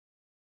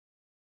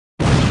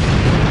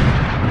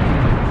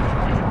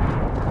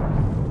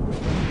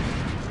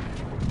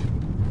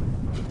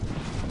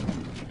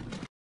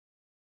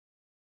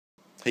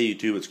Hey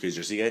YouTube, it's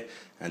CrazzyRcGuy,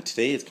 and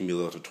today it's going to be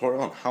a little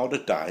tutorial on how to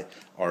dye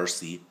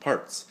RC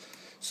parts.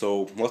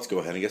 So let's go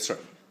ahead and get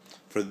started.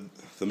 For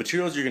the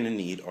materials you're going to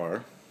need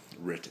are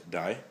RIT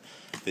dye.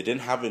 They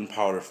didn't have it in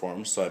powder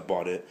form, so I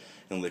bought it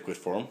in liquid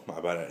form.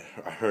 I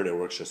heard it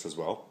works just as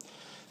well.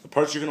 The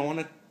parts you're going to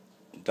want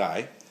to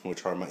dye,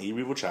 which are my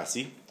e-Revo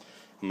chassis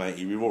and my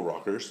e-Revo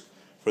rockers.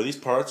 For these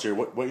parts,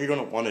 what you're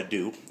going to want to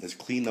do is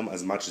clean them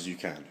as much as you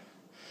can.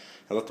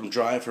 And let them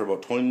dry for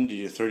about 20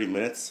 to 30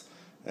 minutes.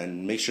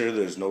 And make sure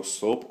there's no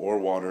soap or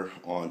water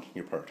on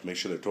your part. Make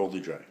sure they're totally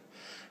dry.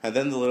 And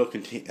then the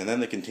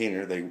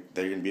container they're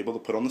going to be able to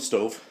put on the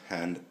stove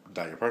and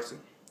dye your parts in.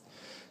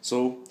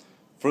 So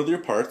for your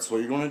parts,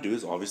 what you're going to do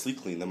is obviously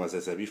clean them, as I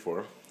said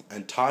before,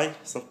 and tie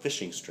some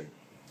fishing string.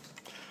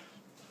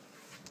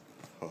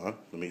 Hold on,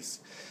 let me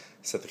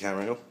set the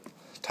camera and go.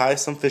 Tie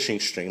some fishing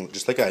string,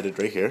 just like I did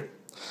right here,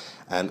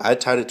 and I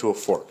tied it to a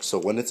fork. So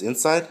when it's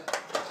inside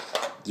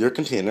your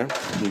container,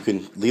 you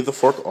can leave the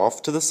fork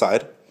off to the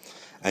side,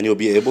 and you'll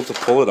be able to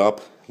pull it up,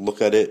 look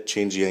at it,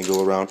 change the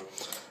angle around,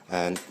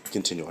 and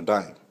continue on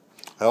dyeing.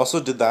 I also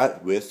did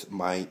that with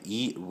my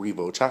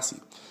e-Revo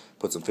chassis.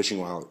 Put some fishing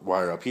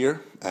wire up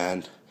here,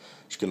 and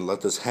just going to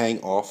let this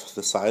hang off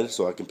the side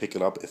so I can pick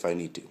it up if I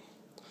need to.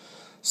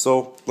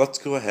 So let's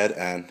go ahead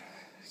and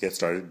get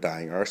started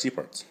dyeing our RC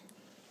parts.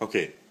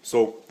 Okay,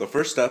 so the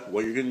first step,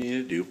 what you're going to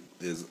need to do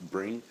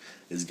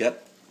is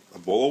get a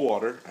bowl of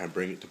water and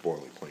bring it to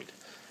boiling point.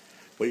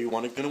 What you're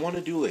going to want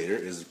to do later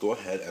is go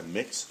ahead and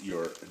mix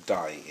your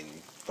dye in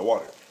the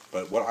water.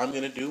 But what I'm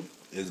going to do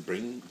is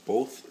bring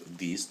both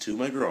these to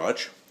my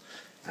garage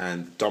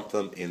and dump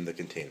them in the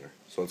container.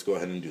 So let's go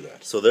ahead and do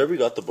that. So there we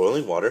got the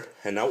boiling water,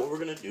 and now what we're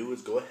going to do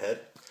is go ahead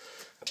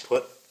and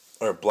put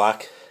our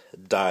black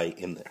dye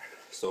in there.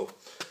 So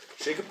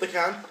shake up the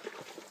can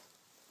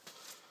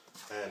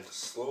and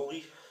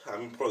slowly, I'm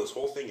going to pour this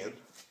whole thing in.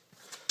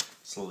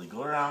 Slowly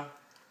go around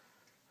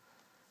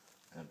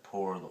and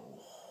pour the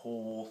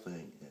whole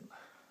thing in,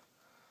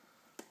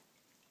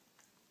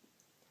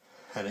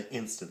 and it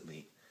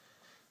instantly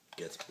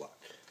gets black.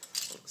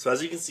 So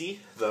as you can see,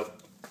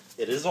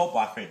 it is all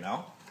black right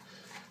now.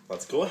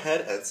 Let's go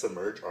ahead and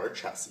submerge our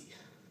chassis,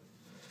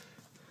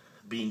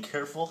 being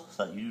careful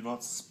that you do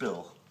not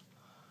spill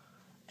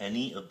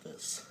any of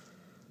this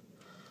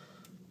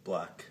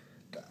black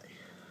dye.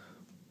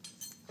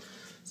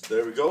 So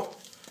there we go.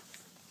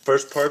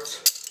 First part's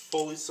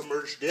fully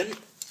submerged in.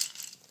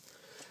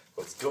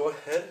 Let's go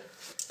ahead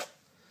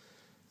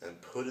and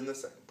put in the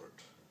second part.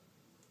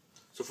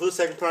 So for the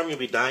second part, I'm going to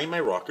be dyeing my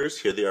rockers.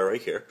 Here they are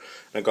right here.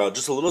 And I got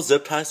just a little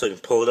zip tie so I can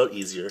pull it out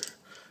easier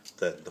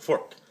than the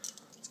fork.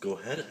 Let's go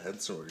ahead and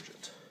submerge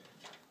it.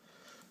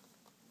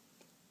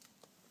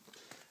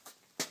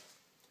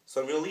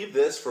 So I'm going to leave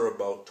this for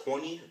about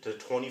 20 to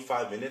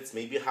 25 minutes,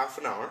 maybe half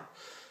an hour.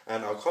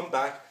 And I'll come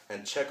back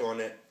and check on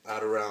it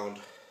at around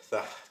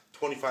the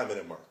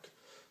 25-minute mark.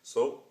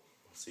 So,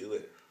 I'll see you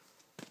later.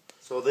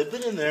 So they've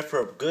been in there for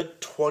a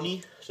good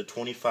 20 to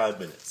 25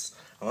 minutes.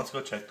 Now let's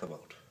go check them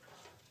out.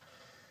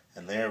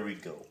 And there we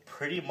go.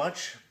 Pretty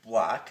much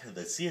black.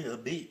 They see it'll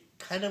be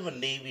kind of a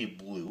navy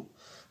blue,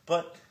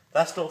 but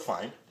that's still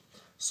fine.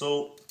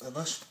 So and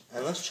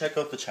let's check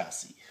out the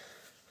chassis.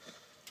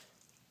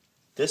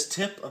 This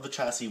tip of the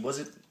chassis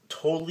wasn't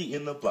totally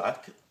in the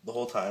black the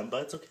whole time,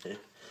 but it's okay.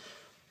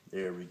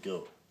 There we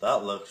go.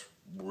 That looks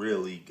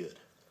really good.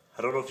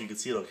 I don't know if you can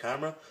see it on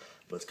camera,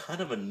 but it's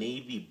kind of a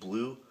navy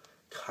blue,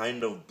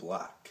 kind of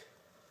black.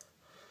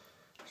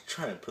 Let's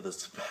try and put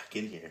this back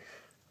in here.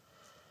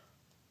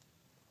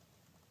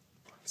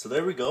 So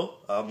there we go.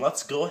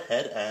 Let's go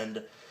ahead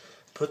and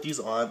put these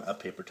on a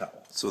paper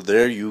towel. So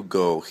there you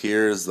go.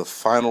 Here's the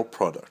final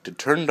product. It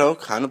turned out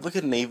kind of like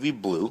a navy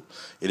blue.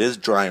 It is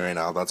dry right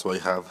now. That's why you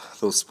have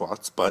those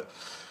spots. But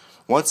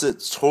once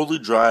it's totally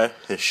dry,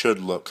 it should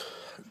look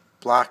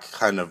black,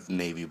 kind of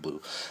navy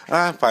blue. And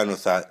I'm fine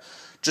with that.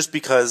 Just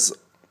because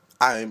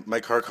my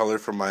car color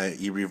for my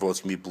e-Revo is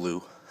going to be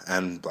blue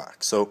and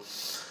black. So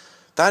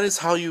that is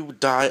how you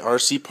dye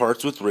RC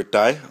parts with RIT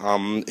dye.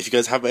 If you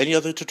guys have any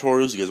other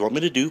tutorials you guys want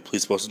me to do,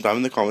 please post them down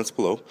in the comments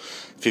below.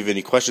 If you have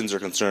any questions or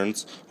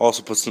concerns,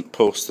 also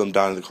post them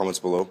down in the comments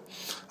below.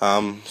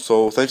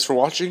 So thanks for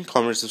watching.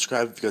 Comment and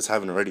subscribe if you guys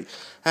haven't already.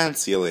 And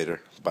see you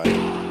later.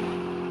 Bye.